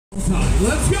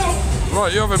Let's go!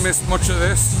 Right, you haven't missed much of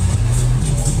this.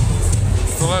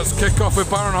 So let's kick off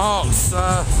with Baron Hart's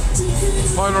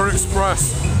Polar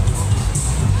Express.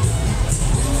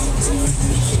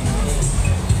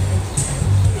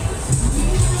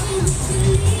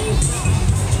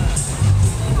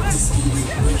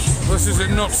 This is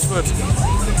in Knutsford.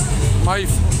 What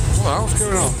the hell's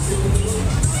going on?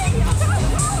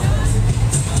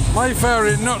 Mayfair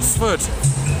in Knutsford.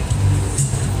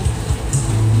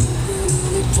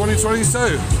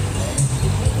 2022.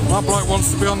 That bloke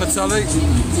wants to be on the telly.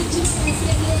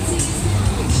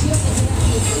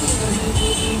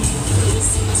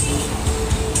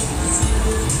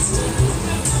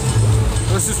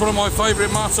 This is one of my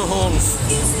favourite Matterhorns.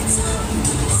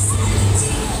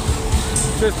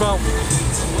 Cheers, pal.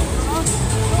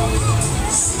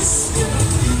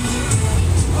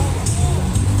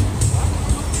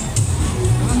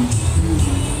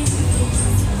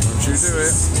 Don't you do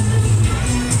it.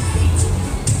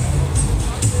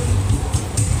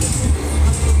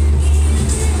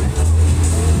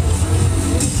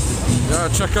 Yeah,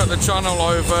 check out the channel.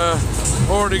 I've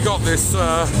already got this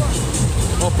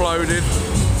uploaded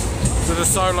to the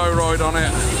solo ride on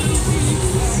it,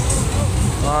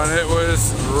 and it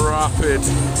was rapid.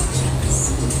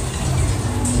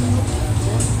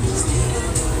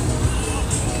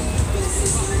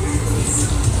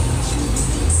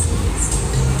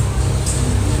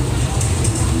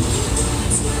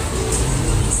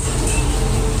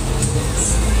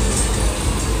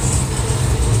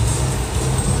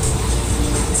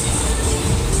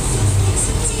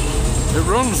 It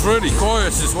runs really quiet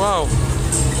as well.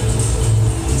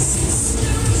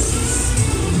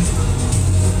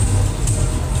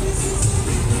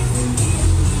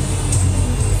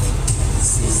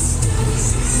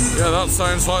 Yeah, that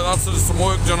sounds like that's some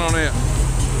work done on it.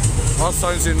 That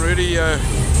sounds in really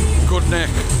good nick.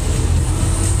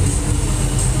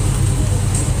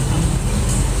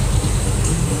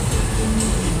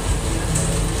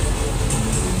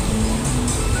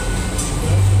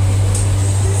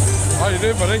 How you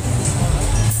doing, buddy?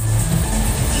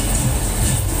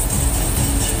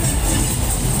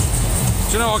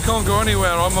 Do you know I can't go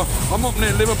anywhere? I'm up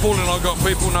near Liverpool and I've got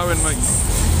people knowing me.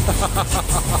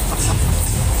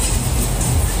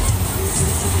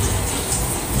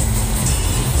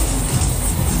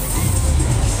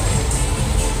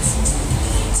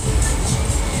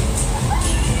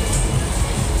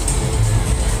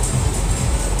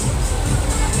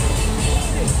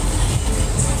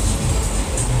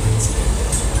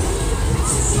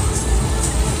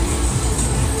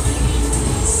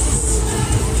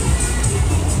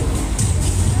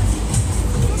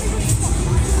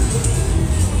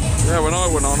 Yeah, when I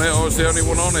went on it, I was the only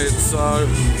one on it, so I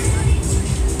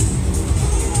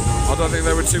don't think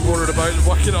they were too worried about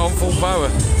whacking it on full power.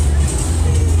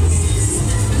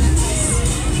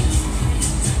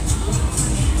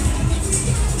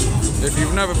 If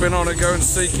you've never been on it, go and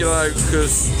seek it out,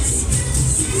 because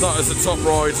that is a top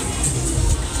ride.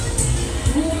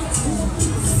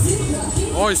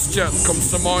 Ice Jet comes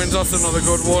to mind, that's another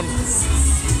good one.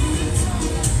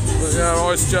 But yeah,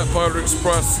 Ice Jet Polar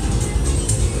Express.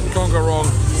 Can't go wrong.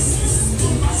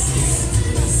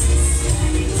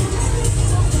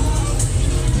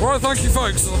 Right, thank you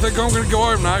folks. I think I'm going to go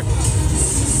home now.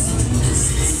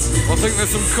 I think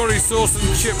there's some curry sauce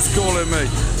and chips calling me.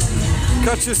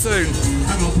 Catch you soon.